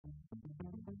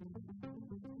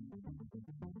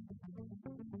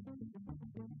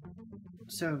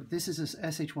So this is this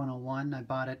SH101. I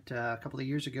bought it a couple of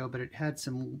years ago, but it had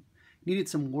needed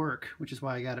some work, which is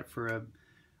why I got it for a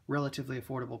relatively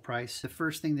affordable price. The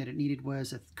first thing that it needed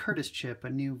was a Curtis chip, a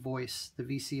new voice. The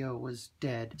VCO was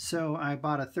dead. So I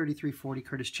bought a 3340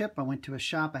 Curtis chip. I went to a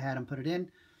shop, I had them put it in.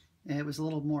 And it was a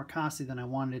little more costly than I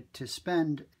wanted to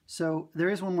spend. So there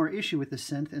is one more issue with the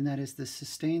synth, and that is the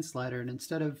sustain slider. And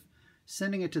instead of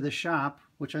sending it to the shop,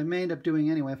 which I may end up doing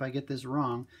anyway if I get this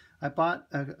wrong, I bought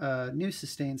a new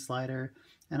sustain slider,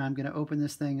 and I'm going to open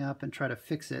this thing up and try to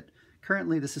fix it.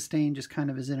 Currently the sustain just kind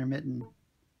of is intermittent.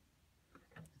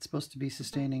 It's supposed to be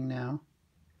sustaining now.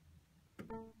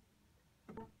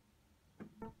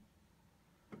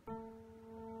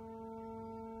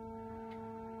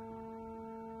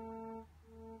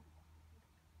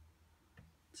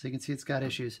 So you can see it's got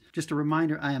issues. Just a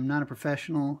reminder, I am not a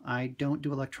professional. I don't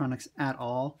do electronics at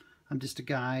all. I'm just a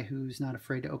guy who's not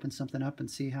afraid to open something up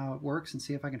and see how it works and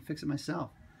see if I can fix it myself.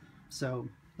 So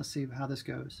let's see how this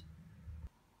goes.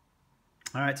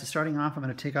 All right, so starting off, I'm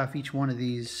going to take off each one of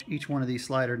these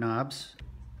slider knobs.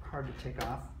 Hard to take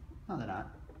off. No, they're not.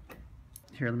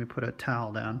 Here, let me put a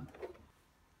towel down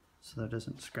so that it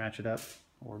doesn't scratch it up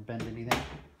or bend anything.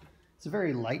 It's a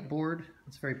very light board.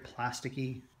 It's very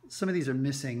plasticky. Some of these are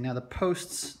missing. Now the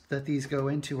posts that these go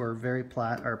into are very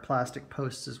plastic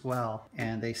posts as well,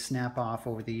 and they snap off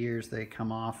over the years. They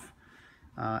come off,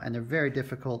 and they're very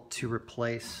difficult to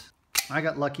replace. I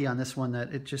got lucky on this one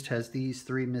that it just has these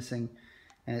three missing,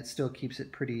 and it still keeps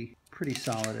it pretty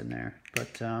solid in there.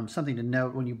 But something to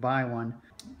note when you buy one,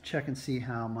 check and see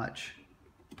how much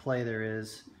play there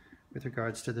is with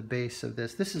regards to the base of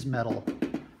this. This is metal.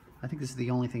 I think this is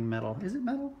the only thing metal. Is it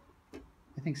metal?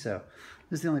 I think so.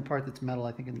 This is the only part that's metal,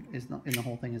 I think, in the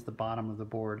whole thing is the bottom of the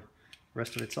board. The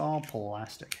rest of it's all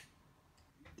plastic.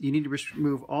 You need to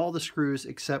remove all the screws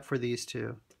except for these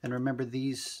two. And remember,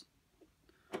 these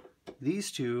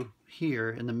two here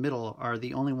in the middle are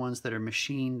the only ones that are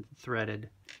machine threaded.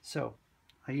 So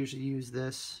I usually use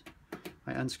this.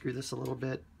 I unscrew this a little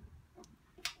bit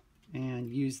and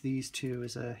use these two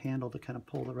as a handle to kind of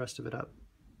pull the rest of it up,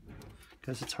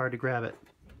 because it's hard to grab it.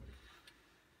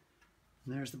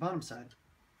 And there's the bottom side.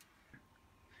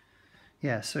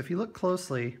 Yeah, so if you look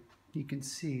closely, you can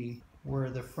see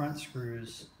where the front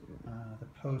screws, the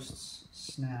posts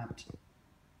snapped.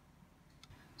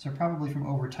 So probably from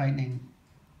over tightening,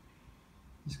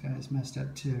 this guy is messed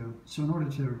up too. So in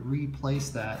order to replace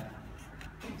that,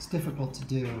 it's difficult to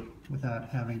do without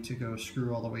having to go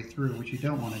screw all the way through, which you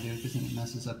don't want to do because then it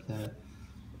messes up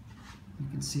you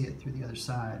can see it through the other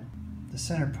side. The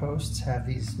center posts have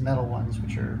these metal ones,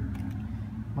 which are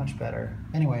much better.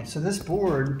 Anyway, so this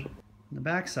board, the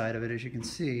back side of it, as you can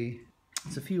see,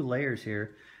 it's a few layers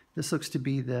here. This looks to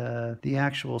be the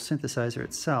actual synthesizer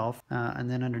itself, and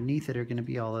then underneath it are going to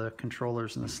be all the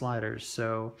controllers and the sliders.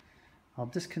 So I'll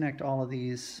disconnect all of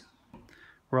these,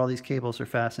 where all these cables are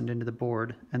fastened into the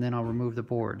board, and then I'll remove the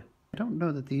board. I don't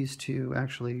know that these two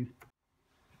actually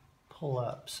pull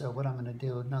up, so what I'm going to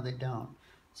do, no they don't.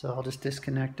 So I'll just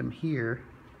disconnect them here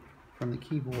from the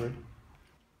keyboard.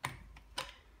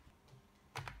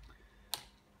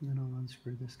 And then I'll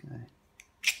unscrew this guy.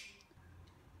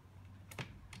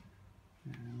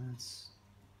 And that's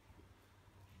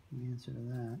the answer to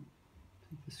that.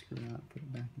 Take the screw out, put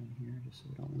it back in here just so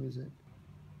we don't lose it.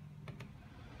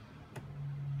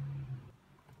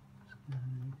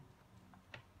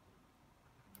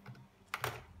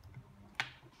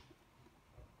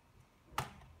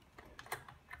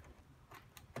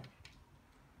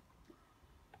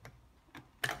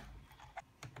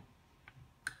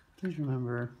 Please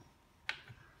remember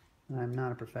that I'm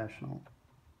not a professional.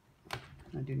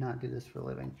 I do not do this for a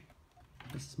living.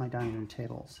 This is my dining room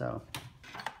table, so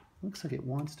it looks like it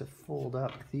wants to fold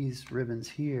up these ribbons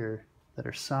here that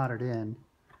are soldered in.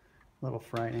 A little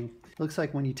frightening. Looks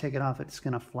like when you take it off, it's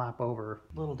going to flap over.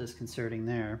 A little disconcerting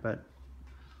there, but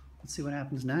let's see what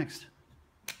happens next.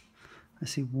 I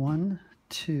see 1,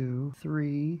 2,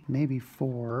 3, maybe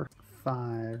 4,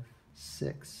 5,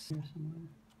 6,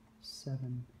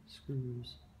 7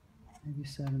 screws. Maybe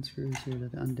 7 screws here to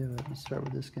undo it. Let's start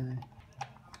with this guy.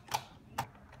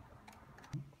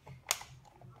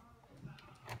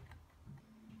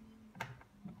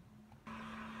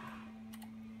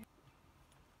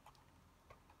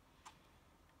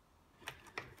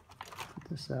 Put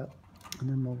this up, and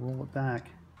then we'll roll it back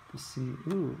to see,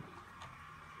 ooh,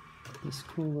 this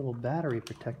cool little battery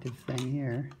protective thing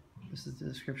here. This is the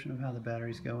description of how the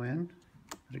batteries go in.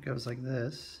 But it goes like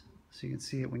this. So you can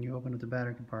see it when you open up the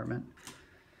battery compartment.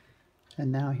 And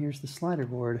now here's the slider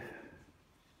board.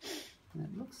 And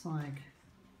it looks like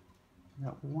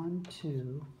about 1,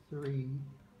 2, 3,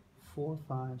 4,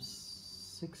 5,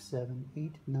 6, 7,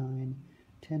 8, 9,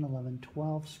 10, 11,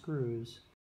 12 screws.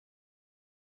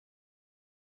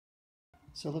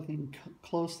 So looking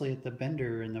closely at the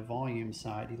bender and the volume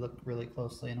side, you look really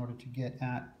closely in order to get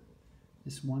at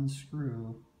this one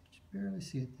screw. You barely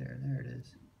see it there. There it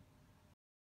is.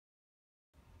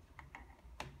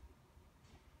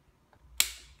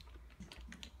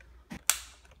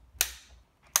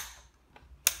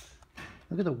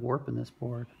 Look at the warp in this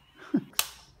board. Oh,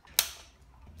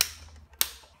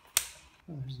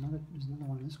 there's another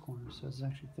one in this corner, so it's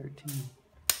actually 13.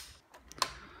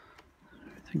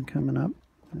 Everything coming up.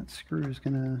 That screw is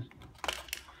gonna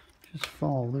just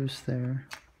fall loose there.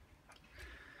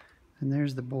 And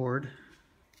there's the board.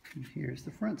 And here's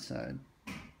the front side.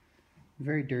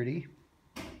 Very dirty.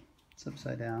 It's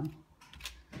upside down.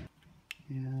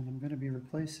 And I'm going to be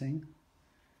replacing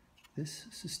this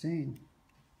sustain.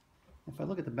 If I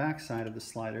look at the back side of the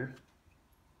slider,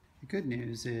 the good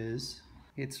news is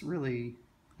it's really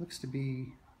looks to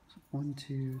be 1,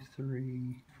 2,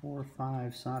 3, 4,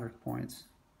 5 solder points,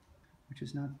 which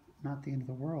is not the end of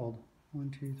the world.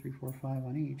 1, 2, 3, 4, 5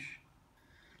 on each.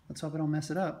 Let's hope I don't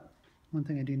mess it up. One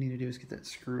thing I do need to do is get that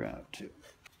screw out too.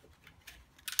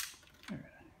 All right.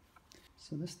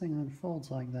 So this thing unfolds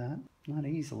like that, not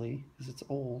easily because it's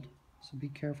old, so be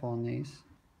careful on these.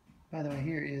 By the way,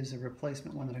 here is a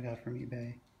replacement one that I got from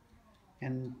eBay.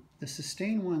 And the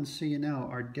sustain ones, so you know,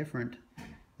 are different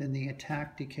than the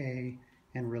attack, decay,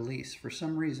 and release. For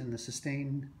some reason, the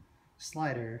sustain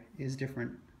slider is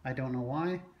different. I don't know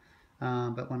why,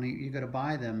 but when you go to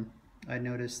buy them, I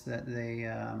noticed that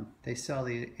they sell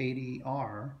the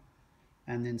 80R,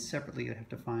 and then separately you have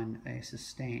to find a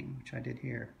sustain, which I did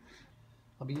here.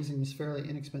 I'll be using this fairly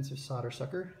inexpensive solder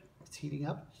sucker. It's heating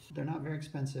up. They're not very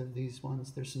expensive, these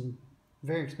ones. There's some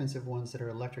very expensive ones that are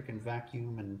electric and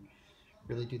vacuum and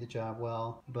really do the job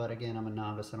well. But again, I'm a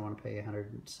novice. I don't want to pay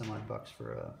 100 and some odd bucks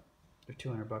for or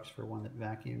 200 bucks for one that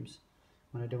vacuums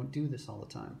when I don't do this all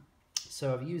the time.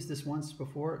 So I've used this once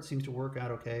before. It seems to work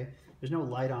out okay. There's no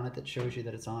light on it that shows you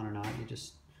that it's on or not. You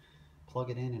just plug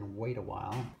it in and wait a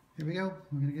while. Here we go.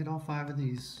 We're going to get all 5 of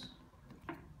these.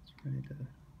 It's ready to...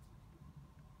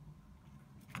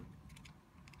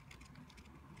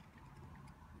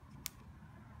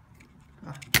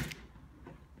 Ah.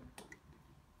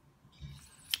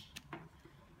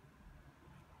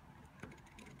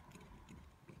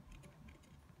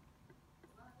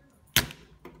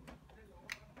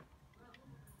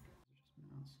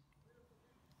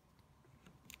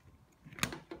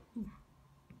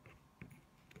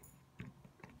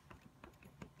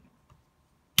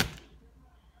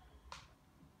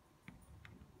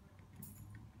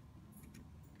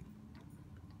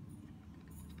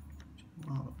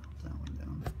 I'll put that one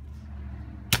down.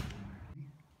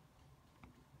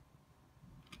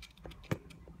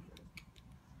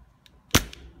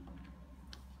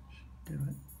 Do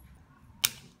it.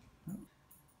 Oh.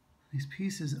 These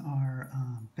pieces are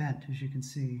bent, as you can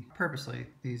see. Purposely,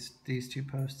 these 2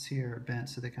 posts here are bent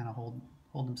so they kind of hold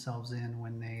themselves in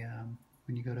when they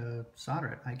when you go to solder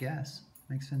it. I guess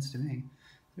makes sense to me.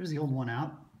 There's the old one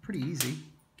out. Pretty easy.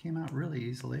 Came out really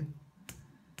easily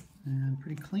and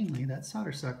pretty cleanly. That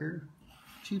solder sucker,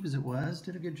 cheap as it was,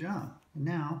 did a good job. And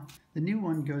now the new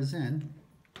one goes in,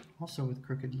 also with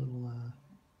crooked little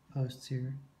posts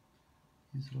here.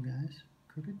 These little guys,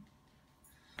 crooked.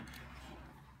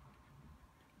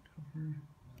 Cover.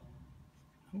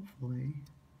 Hopefully,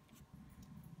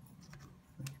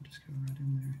 I can just go right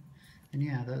in there. And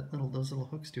yeah, those little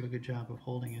hooks do a good job of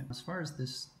holding it. As far as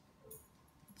this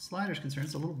slider is concerned,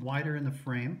 it's a little wider in the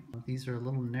frame. These are a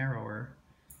little narrower.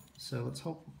 So let's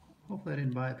hopefully I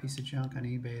didn't buy a piece of junk on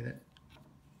eBay that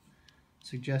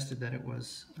suggested that it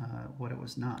was what it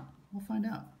was not. We'll find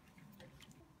out.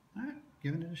 All right,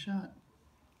 giving it a shot.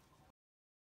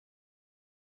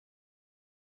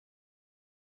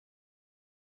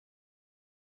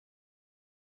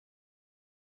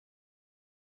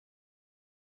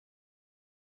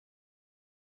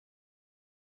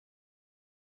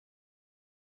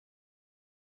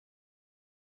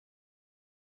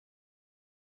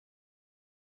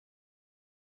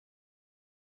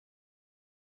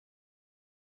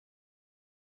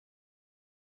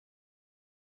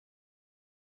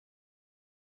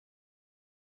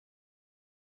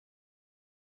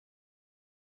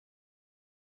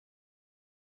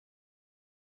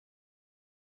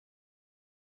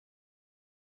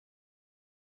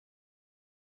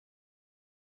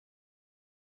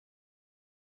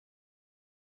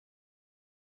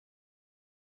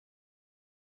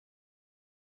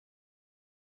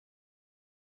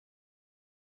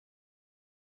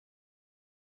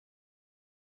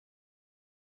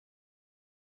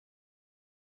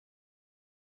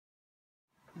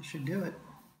 That should do it.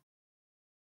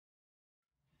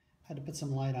 Had to put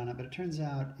some light on it, but it turns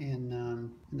out in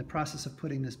the process of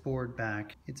putting this board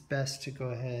back, it's best to go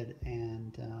ahead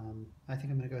and I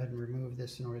think I'm going to go ahead and remove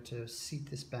this in order to seat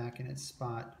this back in its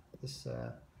spot. This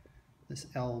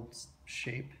L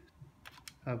shape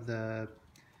of the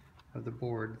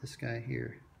board, this guy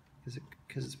here,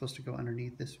 because it's supposed to go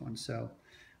underneath this one. So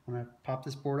I'm going to pop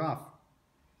this board off.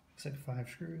 Looks like 5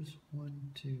 screws.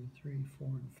 1, 2, 3, 4,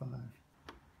 and 5.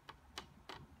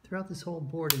 Throughout this whole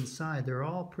board inside, they're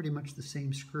all pretty much the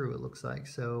same screw, it looks like.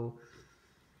 So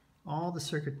all the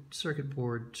circuit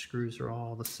board screws are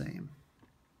all the same.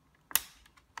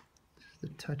 This is the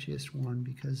touchiest one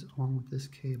because along with this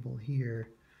cable here,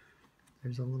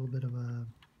 there's a little bit of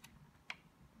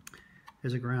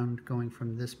there's a ground going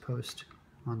from this post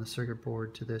on the circuit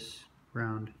board to this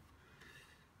ground,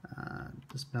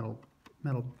 this metal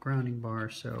grounding bar.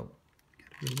 So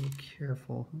gotta be a little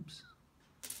careful. Oops.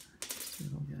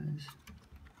 Little guys.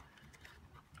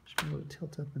 Just be able to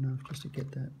tilt up enough just to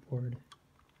get that board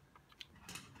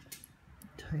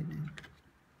tightening.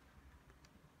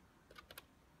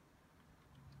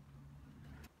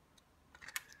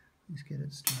 Let's get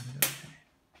it started. Okay.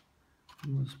 For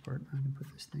the most part, I'm going to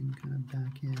put this thing kind of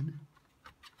back in.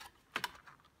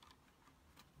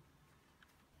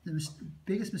 The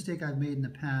biggest mistake I've made in the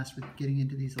past with getting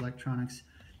into these electronics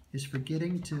is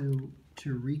forgetting to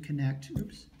reconnect.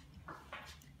 Oops.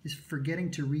 Is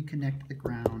forgetting to reconnect the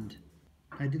ground.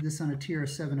 I did this on a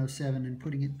TR-707 and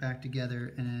putting it back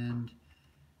together, and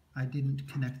I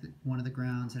didn't connect one of the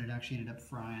grounds, and it actually ended up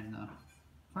frying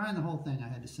the whole thing.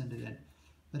 I had to send it in.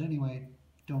 But anyway,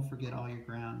 don't forget all your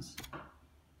grounds.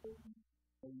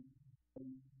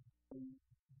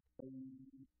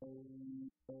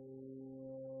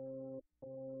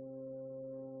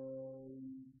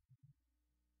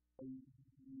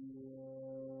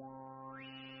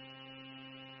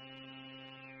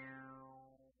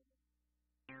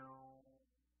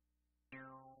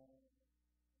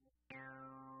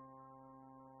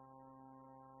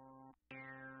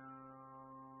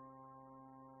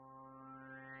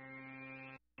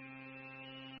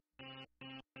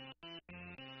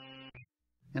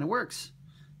 And it works.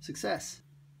 Success.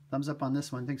 Thumbs up on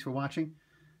this one. Thanks for watching,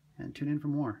 and tune in for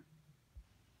more.